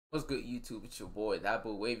What's good, YouTube? It's your boy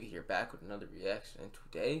ThatBoyWavey here, back with another reaction. And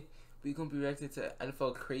today we're gonna be reacting to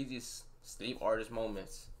NFL craziest sleep artist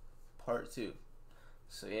moments, part 2.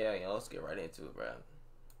 So yeah, let's get right into it, bro.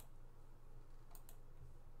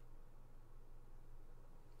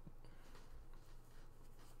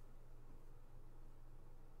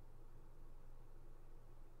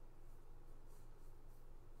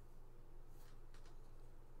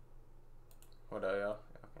 What up, y'all?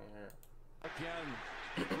 Again,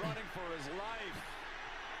 running for his life.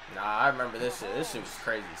 Nah, I remember this shit. This shit was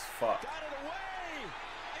crazy as fuck. Got it away.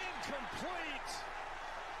 Incomplete.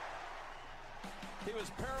 He was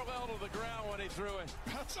parallel to the ground when he threw it.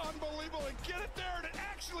 That's unbelievable. And get it there, and it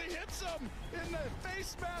actually hits him in the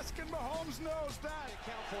face mask, and Mahomes knows that.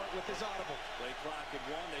 Count for it with his audible. Play clock at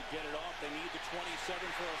 1. They get it off. They need the 27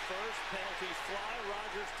 for a first. Penalties fly.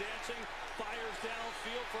 Rodgers dancing. Fires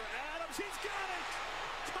downfield for Adams. He's got it.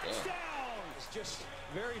 Touchdown. It's just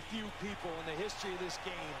very few people in the history of this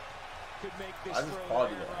game could make this throw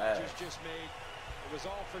that Aaron Rodgers just made. It was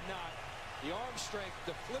all for naught. The arm strength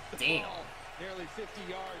to flip the ball nearly 50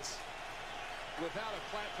 yards without a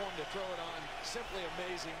platform to throw it on. Simply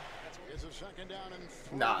amazing. It's a second down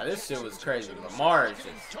and Nah, this shit was crazy. Lamar is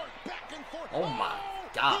just... Oh my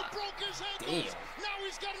god. Damn. Now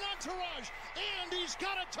he's got an entourage, and he's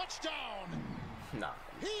got a touchdown. Nah.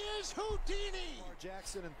 He is Houdini.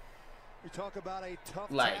 Jackson, and we talk about a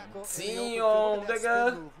tough like, tackle. damn,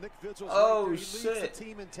 nigga. Oh, right, shit. He leads the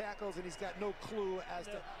team in tackles, and he's got no clue as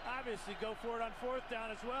to... Obviously go for it on fourth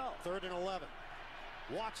down as well. 3rd and 11.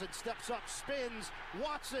 Watson steps up, spins.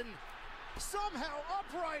 Watson somehow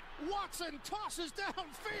upright. Watson tosses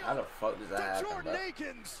downfield. How the fuck does that happen, Jordan bro?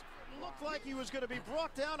 Akins. Looked like he was going to be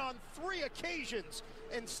brought down on 3 occasions.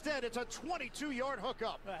 Instead, it's a 22-yard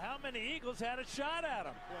hookup. How many Eagles had a shot at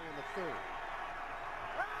him? Playing the 3rd.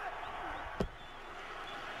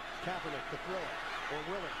 Kaepernick to throw it, or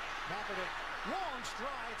Willing. Kaepernick, long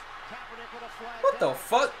strides. Kaepernick with a flag. What the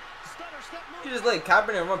fuck? Stutter step move. You just let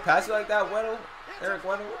Kaepernick run past you like that, Weddle? Eric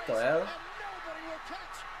Weddle? What the hell? And nobody will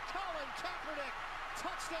catch Colin Kaepernick.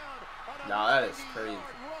 Touchdown on a Nah, that is crazy.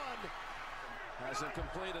 run. Hasn't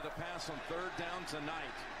completed a pass on 3rd down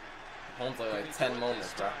tonight. Holmes like 10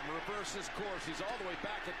 moments, bro. Reverse his course. He's all the way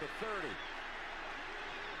back at the 30.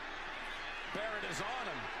 Barrett is on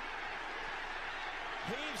him.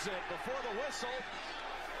 Heaves it before the whistle.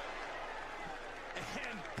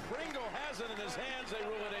 And Pringle has it in his hands. They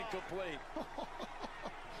rule it incomplete.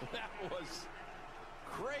 That was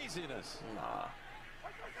craziness. Nah.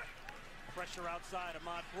 Pressure outside.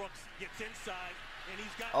 Ahmad Brooks gets inside, and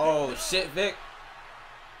he's got... Oh, shit, Vic.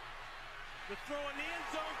 The throw in the end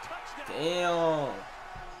zone. Touchdown. Damn.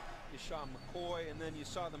 You saw McCoy, and then you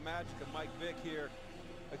saw the magic of Mike Vick here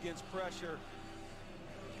against pressure.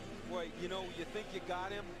 Boy, you know, you think you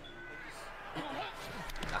got him.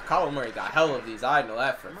 Now, Kyler Murray got hell of these. I know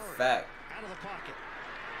that for a fact. Out of the pocket.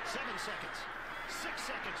 7 seconds. 6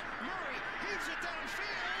 seconds. Murray heaves it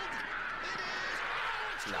downfield. It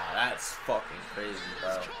is. Nah, that's fucking crazy,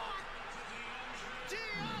 bro.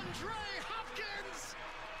 DeAndre Hopkins.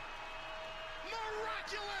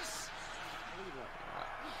 Miraculous.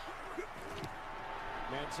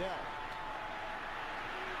 Manziel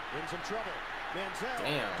in some trouble. Manziel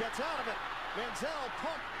gets out of it. Manziel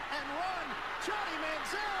pump and run. Johnny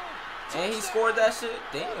Manziel. And he scored that shit?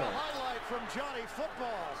 Damn. Highlight from Johnny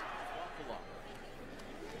Football.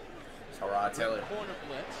 Tyrod Taylor. Corner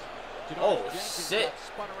blitz. Oh, Jenkins shit. got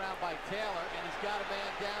spun around by Taylor, and he's got a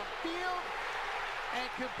man downfield and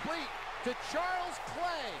complete to Charles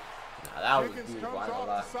Clay. Nah, that was Jenkins beautiful. comes I ain't off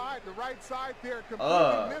gonna lie. the side, the right side there,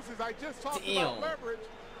 completely misses. I just talked Damn. about leverage,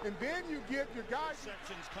 and then you get your guys.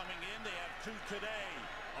 Sections coming in. They have 2 today.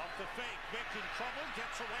 Off the fake. Vick in trouble.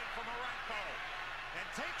 Gets away from Morocco. And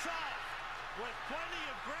takes off with plenty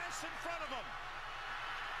of grass in front of him.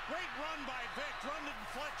 Great run by Vick. Run to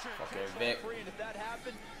Fletcher. Okay, Vic. Free, and if that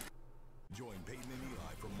happened, join Peyton and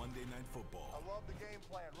Eli for Monday Night Football. I love the game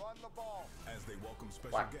plan. Run the ball. As they welcome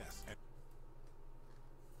special Wow. guests.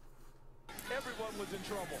 Everyone was in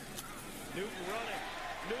trouble. Newton running.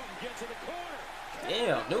 Newton gets to the corner.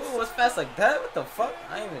 Damn, Newton was fast like that? What the fuck?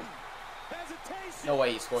 I ain't even... No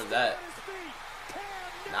way he scored that.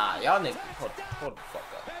 Nah, y'all niggas... Hold the fuck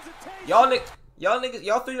up.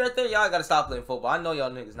 Y'all 3 right there, y'all gotta stop playing football. I know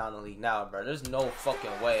y'all niggas not in the league now, bro. There's no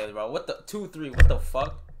fucking way, bro. What the... 2-3, what the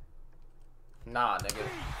fuck? Nah, nigga.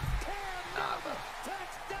 Nah, bro.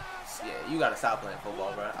 Yeah, you gotta stop playing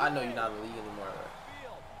football, bro. I know you're not in the league anymore, bro.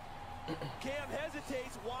 Cam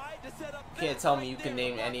hesitates wide to set up. Can't tell me you can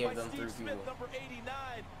name any of them 3 people. Number 89,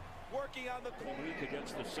 working on the Week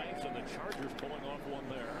against the Saints, and the Chargers pulling off one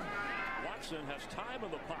there. Watson has time in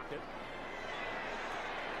the pocket.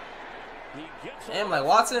 He gets Damn, like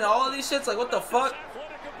Watson, all of these shits, like what the fuck?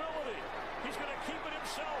 athletic ability. He's going to keep it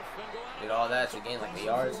himself and go out. Did all that to gain like a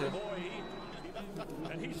yard or two.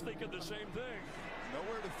 And he's thinking the same thing.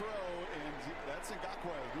 Nowhere to throw, and that's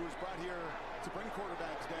Ngakwe, who was brought here to bring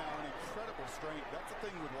quarterbacks down. Incredible strength. That's the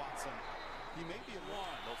thing with Watson. He may be a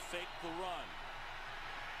one. They'll fake the run.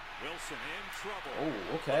 Wilson in trouble.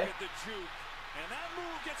 Oh, okay. Look at the juke. And that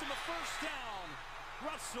move gets him the first down.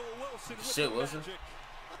 Russell Wilson with Shit, the Wilson. magic.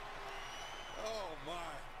 Oh,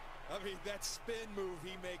 my. I mean, that spin move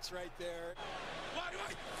he makes right there.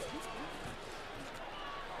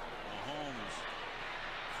 Mahomes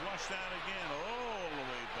flushed out again all the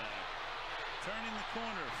way back. Turning the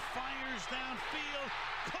corner, fires downfield,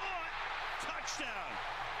 caught, touchdown.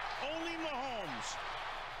 Only Mahomes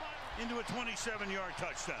into a 27-yard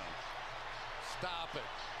touchdown. Stop it.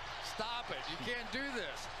 Stop it. You can't do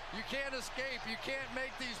this. You can't escape. You can't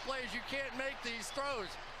make these plays. You can't make these throws.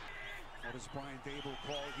 What does Brian Dable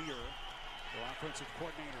call here? The offensive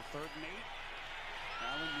coordinator, 3rd and 8.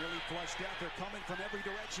 Allen nearly flushed out. They're coming from every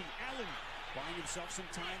direction. Allen buying himself some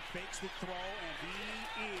time, fakes the throw, and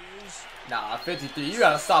he is... Nah, 53. You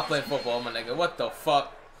gotta stop playing football, my nigga. What the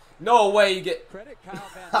fuck? No way you get...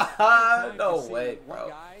 No way,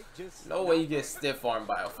 bro. No way you get stiff-armed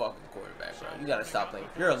by a fucking quarterback, bro. You gotta stop playing.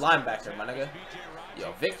 You're a linebacker, my nigga.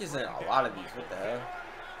 Yo, Vic is in a lot of these. What the hell?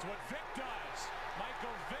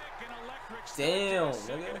 Damn,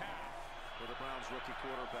 nigga. For the Browns rookie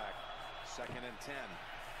quarterback, 2nd and 10.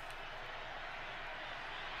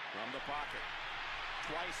 From the pocket.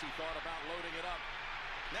 Twice he thought about loading it up.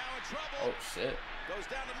 Now in trouble. Oh, shit. Goes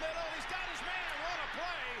down the middle. He's got his man. What a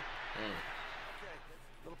play. Okay,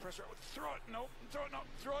 little pressure. Throw it. Nope. Throw it. Nope.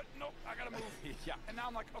 Throw it. Nope. I got to move. Yeah. And now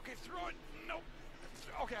I'm like, okay, throw it. Nope.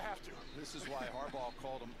 Okay, I have to. This is why Harbaugh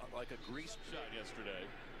called him like a grease Shot yesterday.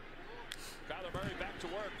 Kyler Murray back to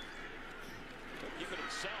work. Give it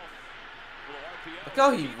himself. Look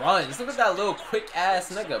how he runs. Look at that little quick ass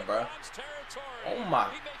nigga, bro. Oh my.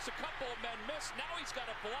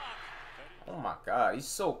 Oh my god, he's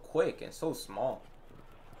so quick and so small.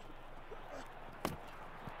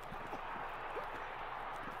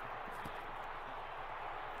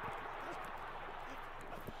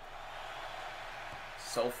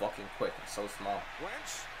 So fucking quick and so small.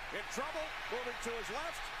 Wentz in trouble, moving to his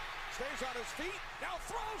left, stays on his feet, now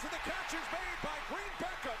throws and the catch is made by Green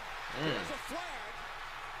Beckham. There's a flag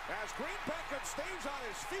as Green Beckham stays on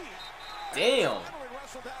his feet. Damn.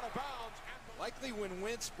 Wrestled out of bounds. Likely when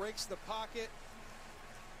Wentz breaks the pocket,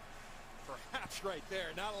 perhaps right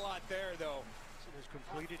there. Not a lot there, though. Has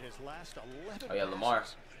completed his last 11 Oh yeah, Lamar.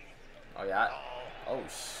 Oh yeah. Oh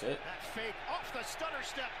shit. That fake off the stutter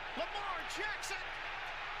step. Lamar Jackson.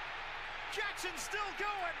 Jackson still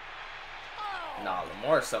going. Oh. Nah,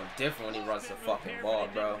 Lamar's something different when he runs the fucking ball,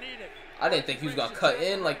 bro. I didn't think he was gonna cut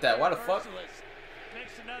in like that. Why the fuck?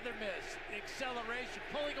 Makes another miss. Acceleration,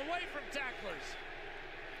 pulling away from tacklers.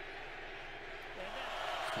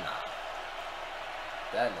 Nah.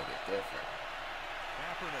 That nigga different.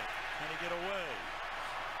 Kaepernick, can he get away?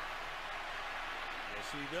 Yes,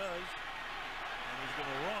 he does. And he's going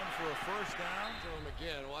to run for a first down. To him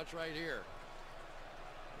again. Watch right here.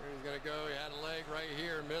 Where he's going to go. He had a leg right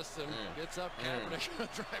here. Missed him. Gets up. Kaepernick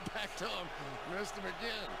goes right back to him. Missed him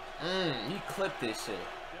again. He clipped this shit.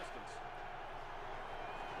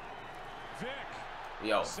 Vic.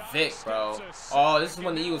 Yo, Vic, bro. Oh, this is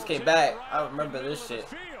when the Eagles came back. I remember this shit.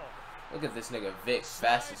 Look at this nigga Vic,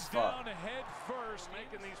 fast as fuck. Down head first,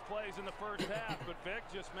 making these plays in the first half, but Vic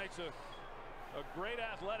just makes a great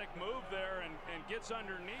athletic move there and gets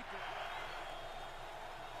underneath it.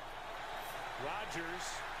 Rodgers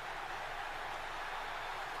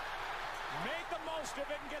made the most of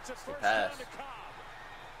it and gets a first down to Cobb.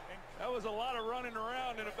 That was a lot of running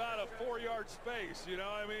around in about a 4-yard space, you know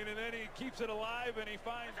what I mean? And then he keeps it alive and he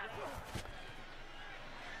finds...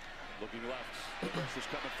 Looking left, pressure's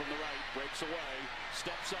coming from the right, breaks away,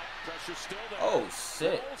 steps up, pressure still there. Oh,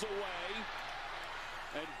 shit. Rolls away,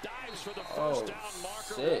 and dives for the first down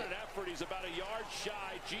marker. What an effort, he's about a yard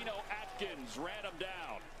shy. Geno Atkins ran him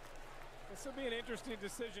down. This will be an interesting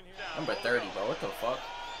decision here. Number 30, bro. What the fuck?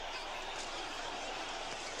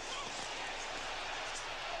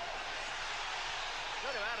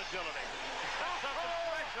 Look at that agility.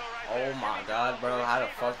 Oh my god, bro. How the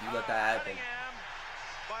fuck you let that happen?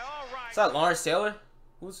 Is that Lawrence Taylor?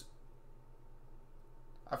 Who's...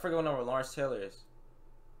 I forget what number Lawrence Taylor is.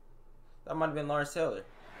 That might have been Lawrence Taylor.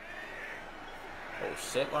 Oh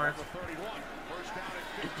shit, Lawrence. 31. First down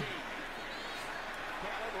at 15.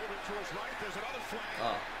 Moving to his right. There's another flag.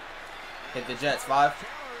 Oh. Hit the Jets. 5.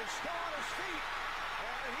 Taylor is still on his feet,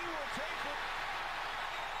 and he will take it.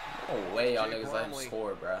 No way y'all niggas let him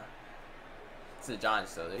score, bro. It's the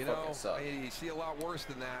Giants, though. They fucking suck. You see a lot worse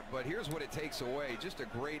than that, but here's what it takes away. Just a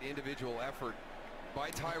great individual effort by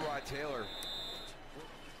Tyrod Taylor.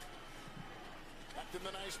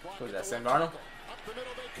 Who's that, Sam Darnold? Up the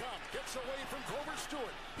middle they come. Gets away from Grover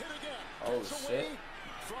Stewart. Hit again. Oh, Gets shit. away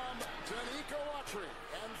from Danico Autry.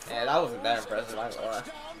 Man, that wasn't that impressive. I ain't gonna lie.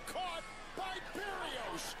 Touchdown caught by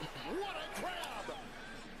Berrios. What a grab.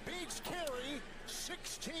 Beats carry.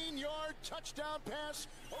 16-yard touchdown pass.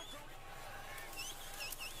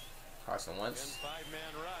 Carson Wentz.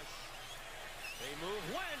 Five-man rush. They move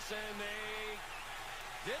Wentz, and they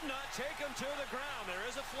did not take him to the ground. There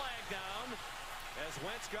is a flag down as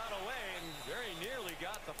Wentz got away and very nearly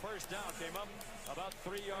got the first down. Came up about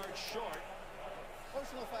 3 yards short.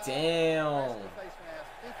 Damn.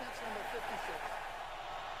 Defense number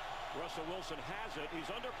 56. Russell Wilson has it. He's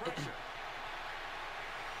under pressure.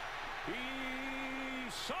 He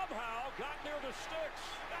somehow got near the sticks.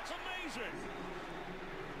 That's amazing.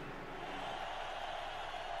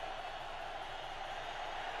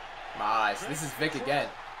 Nice. This is Vic again.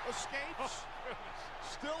 Escapes.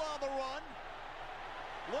 Still on the run.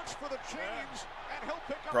 Looks for the change, and he'll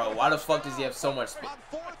pick up. Bro, why the fuck does he have so much speed?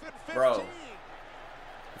 Bro.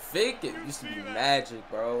 Vic, it used to be magic,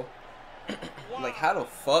 bro. Like, how the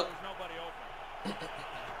fuck?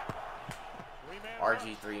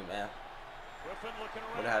 RG3, man.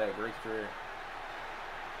 Would have had a great career.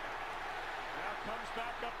 Now comes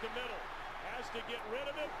back up the middle. Has to get rid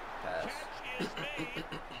of it. Pass. Catch is made.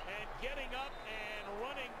 And getting up and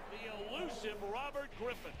running the elusive Robert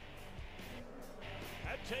Griffin.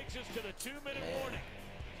 That takes us to the 2-minute warning.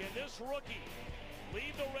 Can this rookie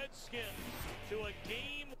lead the Redskins to a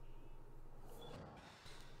game?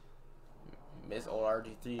 Miss old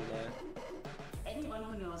RG3, man. Anyone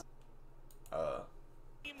who knows.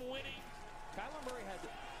 Game winning. Kyler Murray had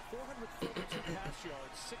 442 pass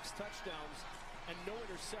yards, 6 touchdowns, and no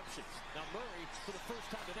interceptions. Now Murray, for the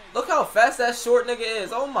first time today. Look how fast that short nigga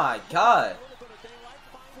is. Oh my god.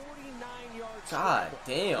 God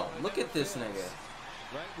damn. Look at this nigga.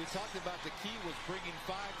 Right, we talked about the key was bringing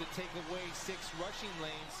 5 to take away 6 rushing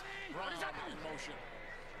lanes. Brown in motion.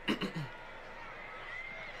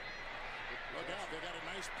 Look out, they got a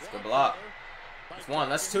nice It's the block. That's 1,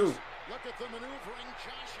 that's 2. Look at the maneuvering.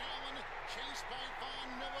 Josh Allen chased by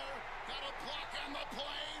Von Miller. Got a block on the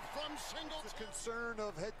play from Singleton. The concern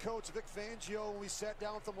of head coach Vic Fangio when we sat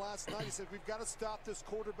down with him last night. He said we've got to stop this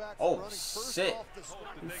quarterback from running first shit. off the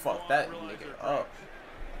start. You fucked that nigga up.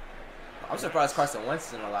 I'm surprised Carson Wentz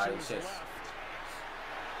is in a lot of these shits.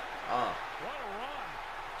 What a run.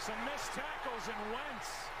 Some missed tackles and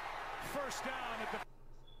Wentz. First down at the...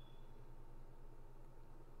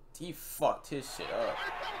 He fucked his shit up.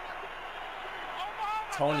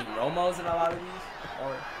 Tony Romo's in a lot of these?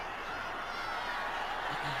 Or... Romo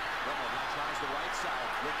now tries the right side,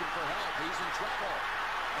 looking for help. He's in trouble.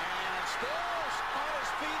 And still on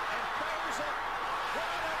his feet and fires it.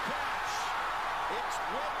 What a catch. It's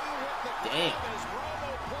Whitney with the damn. as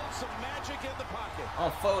Romo pulled some magic in the pocket. I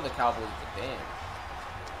don't fuck with the Cowboys, but damn.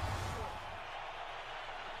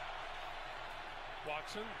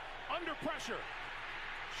 Watson under pressure.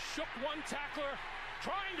 Shook one tackler,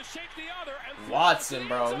 trying to shake the other. And Watson,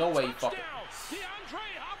 bro. No way you fucking...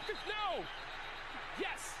 DeAndre Hopkins, no.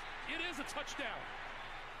 Yes, it is a touchdown.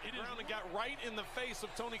 Brown and got right in the face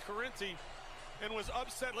of Tony Correnti and was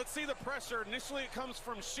upset. Let's see the pressure. Initially, it comes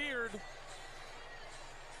from Sheard.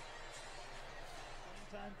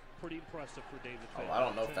 Pretty impressive for David. Oh, I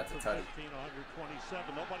don't know if that's a touch.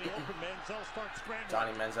 127. Nobody open. Manziel starts scrambling.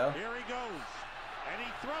 Johnny Manziel. Here he goes. And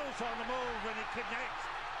he throws on the move and he connects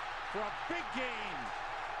for a big game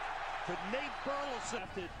to Nate Burleson.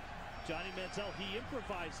 Johnny Manziel, he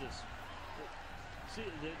improvises. See,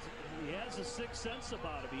 he has a sixth sense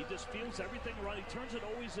about him. He just feels everything right. He turns it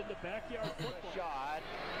always into backyard football. Shot.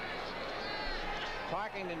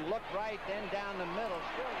 Parkington looked right, then down the middle,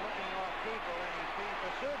 still looking off people, and he's being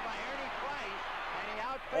pursued by Ernie Price, and he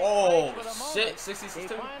outpaced Price for the shit, moment.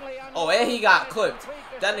 66-2. Oh, and he got clipped.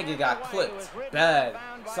 That nigga got clipped. Bad.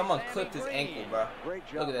 Someone clipped his ankle, bro.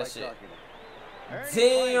 Look at that shit.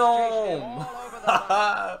 Damn.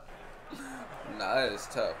 Nah, that is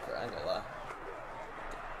tough, bro. I ain't gonna lie.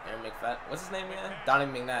 Aaron McFadden. What's his name again? Donnie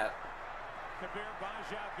McNabb. Kabir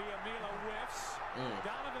Baja via Mila whiffs.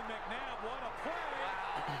 Donovan McNabb, what a play.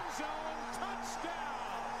 End zone touchdown.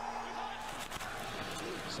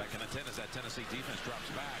 Second and 10 as that Tennessee defense drops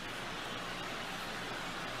back.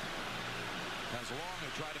 As long as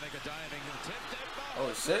try to make a diving and tip that ball.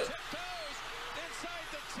 Oh shit. Inside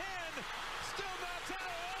the 10. Still not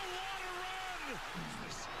down.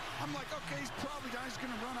 I'm like, okay, he's probably down. He's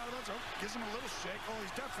going to run out of those. Oh, gives him a little shake. Oh,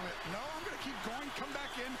 he's definitely. No, I'm going to keep going. Come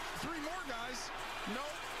back in. 3 more guys. No.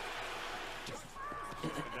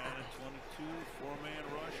 Down at 22, 4-man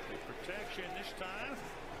rush with protection this time.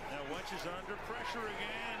 Now Wentz is under pressure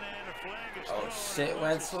again, and a flag is thrown. Oh shit,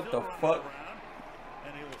 Wentz, what the fuck?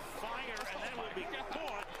 And he will fire, and then will be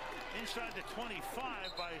caught inside the 25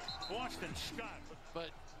 by Boston Scott. But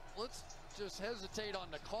let's just hesitate on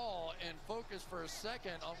the call and focus for a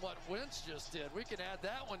second on what Wentz just did. We can add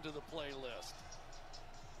that one to the playlist.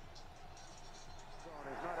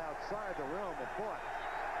 He's not outside the realm of foot.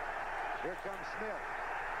 Here comes Smith.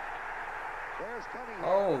 There's Cunningham.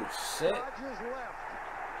 Oh shit. Rodgers left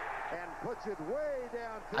and puts it way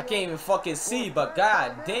down. I can't even fucking see, but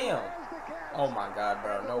god damn. Oh my god,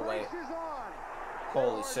 bro, no way.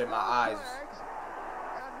 Holy shit, my eyes.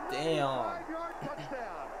 Damn. On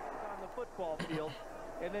the football field,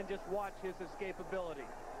 and then just watch his escapability.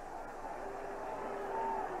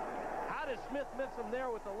 How does Smith miss him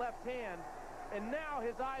there with the left hand? And now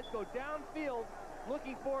his eyes go downfield,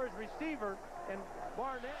 looking for his receiver, and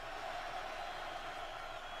Barnett.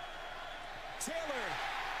 Taylor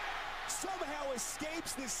somehow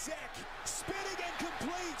escapes the sack, spinning and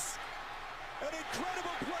completes. An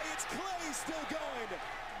incredible play. It's Clay still going.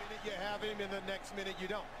 Minute you have him, and the next minute you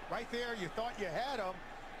don't. Right there, you thought you had him.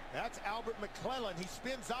 That's Albert McClellan. He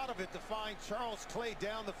spins out of it to find Charles Clay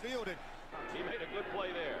down the field. And he made a good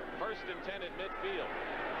play there. 1st and 10 at midfield.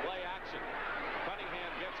 Play action.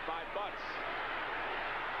 Cunningham gets by Butts.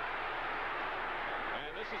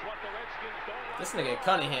 And this is what the Redskins don't like. This nigga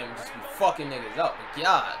Cunningham just be fucking niggas up.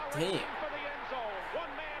 God damn.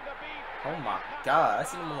 Oh my god, I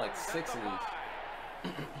seen him in like 6 of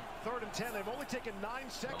these. 3rd and 10. They've only taken 9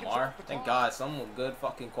 seconds. Lamar, thank God, someone with good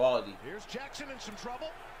fucking quality. Here's Jackson in some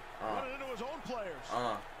trouble. Running into his own players.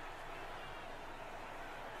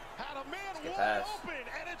 Had a man wide open,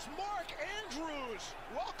 and it's Mark Andrews.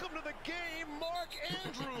 Welcome to the game, Mark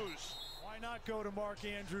Andrews. Why not go to Mark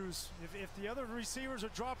Andrews? If the other receivers are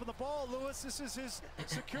dropping the ball, Lewis, this is his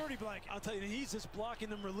security blanket. I'll tell you, he's just blocking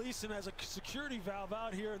them, releasing as a security valve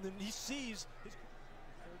out here, and then he sees.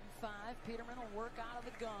 35, Peterman will work out of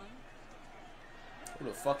the gun. Who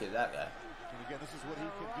the fuck is that guy? And again, this is what he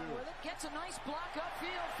can do. Gets a nice block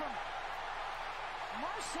upfield from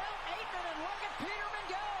Marcel Aitman, and look at Peterman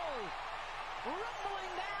go.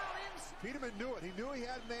 Rumbling down in. Peterman knew it. He knew he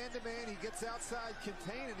had man-to-man. He gets outside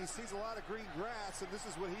contained, and he sees a lot of green grass, and this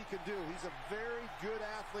is what he can do. He's a very good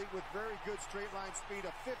athlete with very good straight-line speed.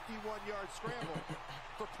 A 51-yard scramble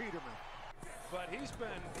for Peterman. But he's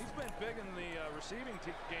been big in the receiving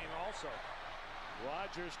game also.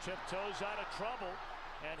 Rodgers tiptoes out of trouble,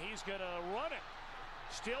 and he's going to run it.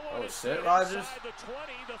 Still on his shit, feet Rodgers. inside the 20,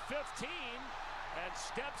 the 15, and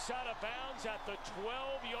steps out of bounds at the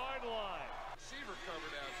 12-yard line. Receiver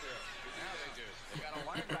covered out there. Now they do. They got a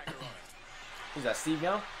linebacker on it. Who's that, Steve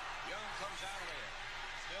Young? Young comes out of there.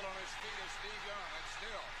 Still on his feet is Steve Young, and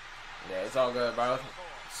still. Yeah, it's all good, bro.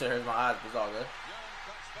 Shit hurts my eyes, but it's all good. Young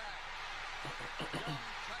cuts back.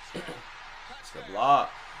 Young cuts back. It's the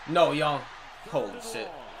block. No, Young. Holy shit.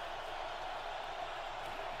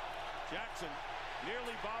 Jackson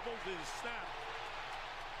nearly bobbled his snap.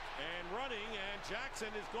 And running, and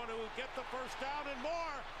Jackson is going to get the first down and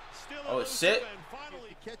more. Still oh shit. And finally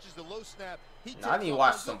he catches the low snap. I need to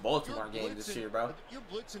watch some Baltimore games this year, bro. You're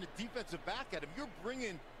blitzing a defensive back at him. You're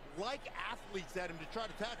bringing like athletes at him to try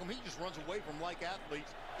to tackle him. He just runs away from like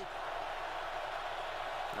athletes.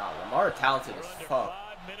 Nah, Lamar talented as fuck.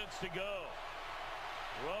 5 minutes to go.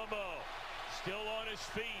 Romo still on his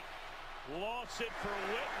feet. Lost it for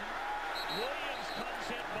Witten. Williams comes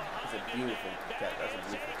in behind. That's a beautiful catch. That's a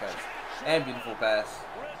beautiful catch. And beautiful pass.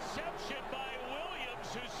 Reception by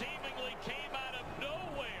Williams, who seemingly came out of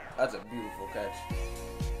nowhere. That's a beautiful catch.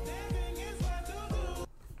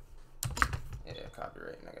 Yeah,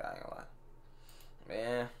 copyright, nigga. I ain't gonna lie.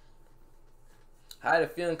 Man. I had a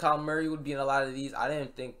feeling Kyle Murray would be in a lot of these. I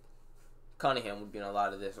didn't think Cunningham would be in a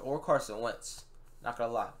lot of this. Or Carson Wentz. Not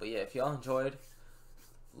gonna lie. But yeah, if y'all enjoyed,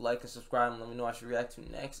 like and subscribe and let me know what I should react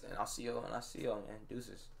to next. And I'll see y'all, man.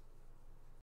 Deuces.